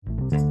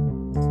Good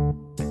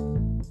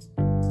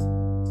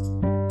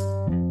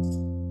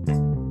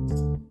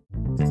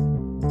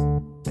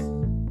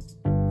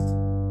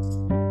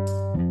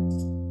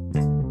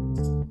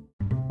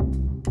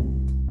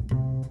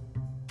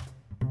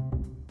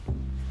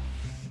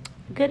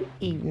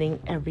evening,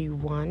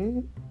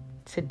 everyone.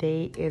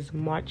 Today is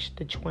March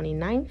the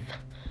 29th,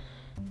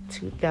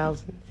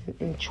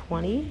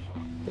 2020.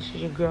 This is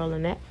your girl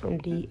Lynette from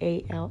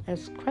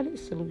DALS Credit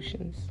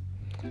Solutions.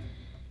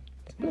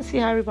 Let's see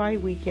how everybody's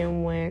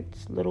weekend went.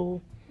 It's a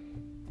little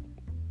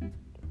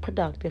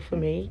productive for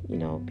me,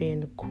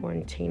 being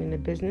quarantined in the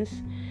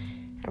business.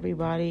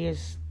 Everybody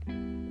is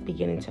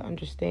beginning to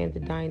understand the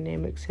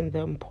dynamics and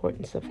the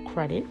importance of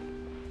credit.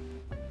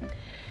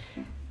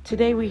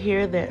 Today we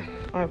hear that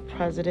our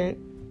president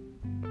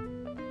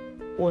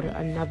ordered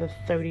another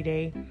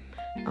 30-day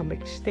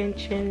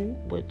extension,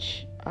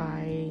 which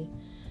I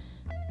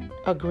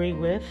agree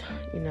with,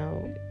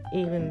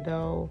 even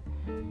though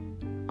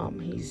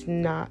he's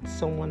not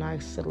someone I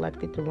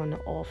selected to run the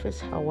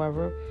office.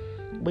 However,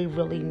 we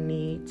really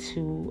need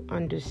to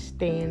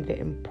understand the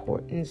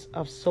importance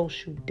of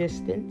social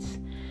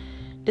distancing,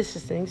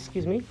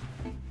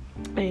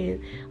 and a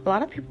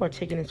lot of people are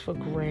taking this for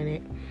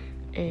granted.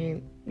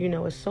 And,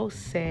 it's so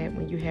sad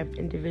when you have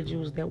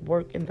individuals that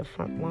work in the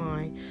front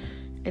line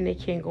and they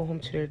can't go home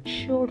to their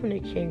children. They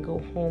can't go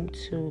home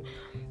to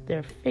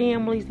their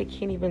families. They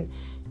can't even,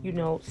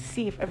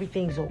 see if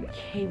everything's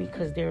okay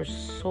because they're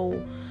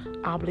so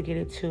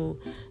obligated to,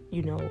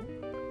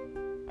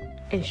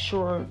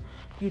 ensure,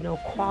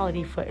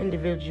 quality for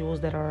individuals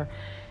that are,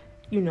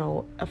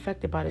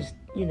 affected by this,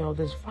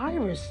 this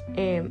virus.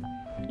 And,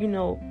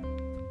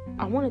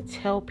 I want to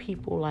tell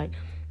people,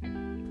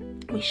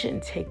 we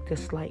shouldn't take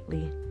this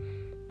lightly.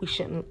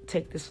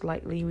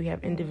 We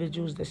have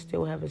individuals that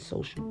still have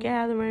social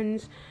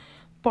gatherings,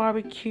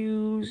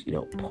 barbecues,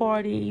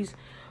 parties,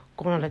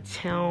 going out of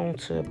town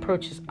to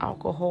purchase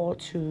alcohol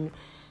to,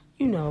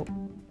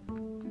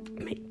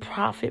 make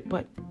profit.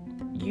 But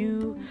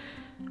you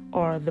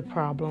are the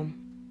problem.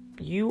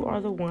 You are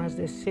the ones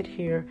that sit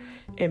here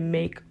and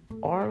make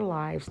our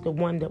lives, the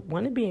one that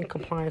want to be in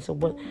compliance with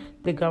what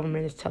the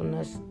government is telling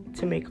us,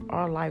 to make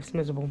our lives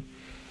miserable.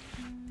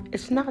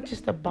 It's not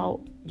just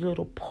about your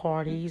little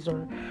parties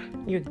or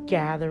your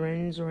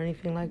gatherings or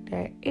anything like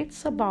that.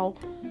 It's about,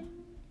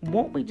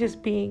 won't we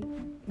just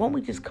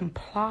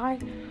comply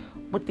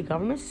what the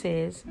government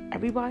says?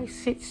 Everybody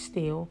sit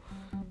still,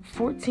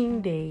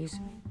 14 days,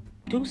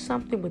 do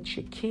something with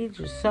your kids,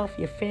 yourself,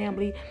 your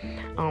family.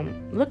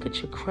 Look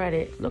at your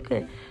credit. Look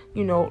at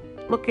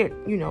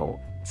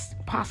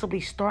possibly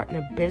starting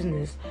a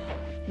business.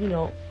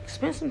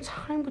 Spend some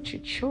time with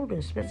your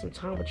children. Spend some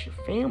time with your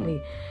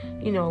family.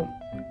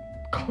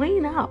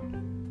 Clean up.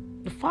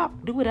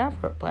 Do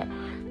whatever. But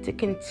to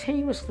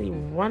continuously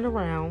run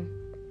around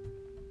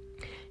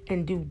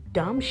and do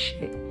dumb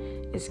shit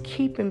is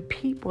keeping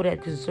people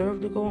that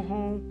deserve to go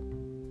home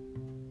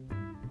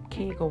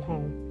can't go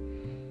home.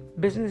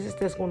 Businesses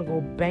that's going to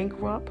go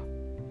bankrupt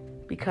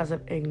because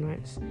of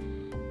ignorance.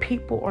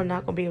 People are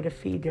not going to be able to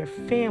feed their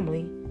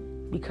family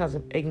because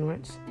of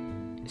ignorance.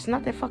 It's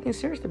not that fucking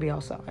serious to be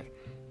outside,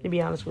 to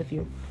be honest with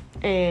you.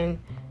 And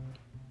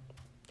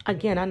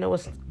again, I know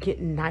it's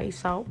getting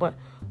nice out, but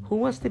who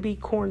wants to be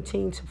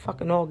quarantined to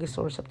fucking August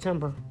or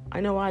September?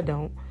 I know I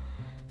don't,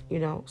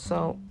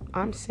 So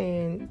I'm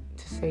saying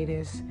to say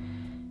this: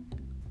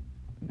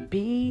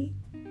 be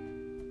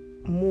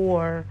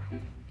more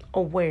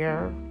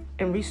aware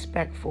and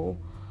respectful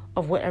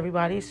of what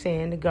everybody is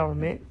saying, the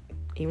government,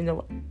 even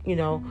though,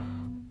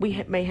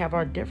 we may have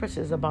our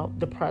differences about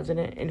the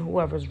president and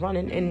whoever's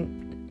running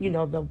and,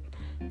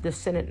 the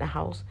Senate and the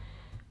House.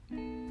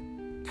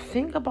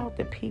 Think about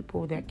the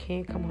people that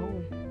can't come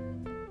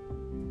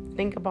home.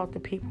 Think about the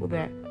people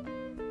that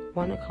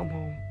want to come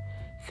home.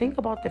 Think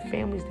about the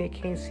families that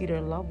can't see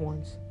their loved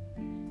ones.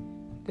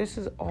 This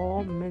is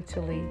all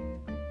mentally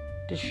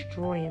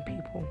destroying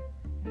people.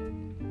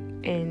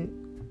 And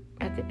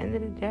at the end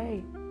of the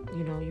day,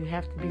 you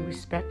have to be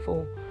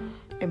respectful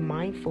and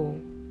mindful.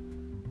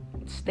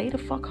 Stay the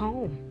fuck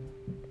home.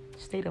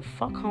 Stay the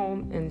fuck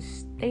home and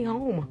stay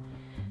home.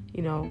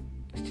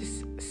 It's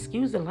just,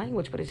 excuse the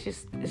language, but it's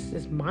just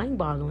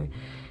mind-boggling.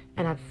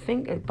 And I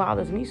think it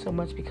bothers me so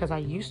much because I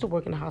used to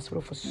work in the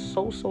hospital for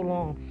so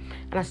long.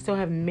 And I still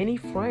have many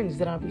friends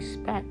that I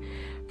respect,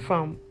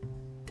 from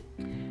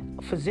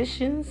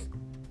physicians,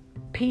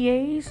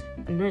 PAs,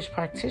 nurse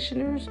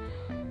practitioners,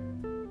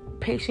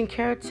 patient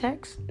care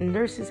techs,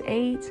 nurses'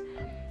 aides,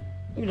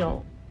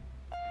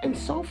 and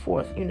so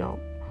forth,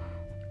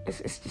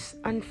 It's just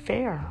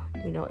unfair,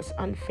 it's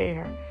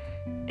unfair,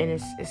 and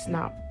it's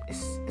not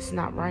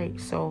right.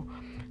 So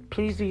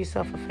please do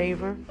yourself a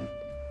favor,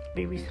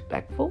 be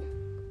respectful,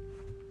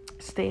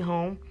 stay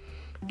home,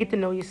 get to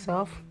know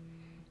yourself,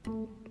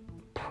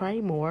 pray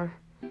more,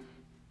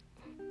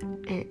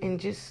 and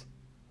just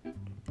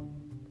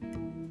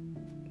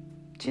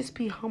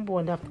be humble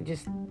enough to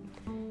just,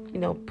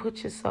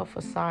 put yourself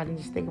aside and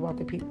just think about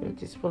the people that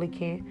just really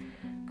can't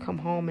come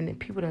home, and the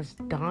people that's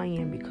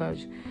dying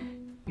because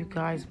you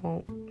guys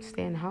won't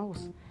stay in the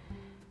house.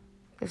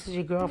 This is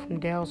your girl from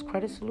Dell's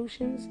Credit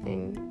Solutions,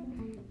 and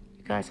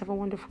you guys have a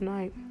wonderful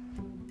night.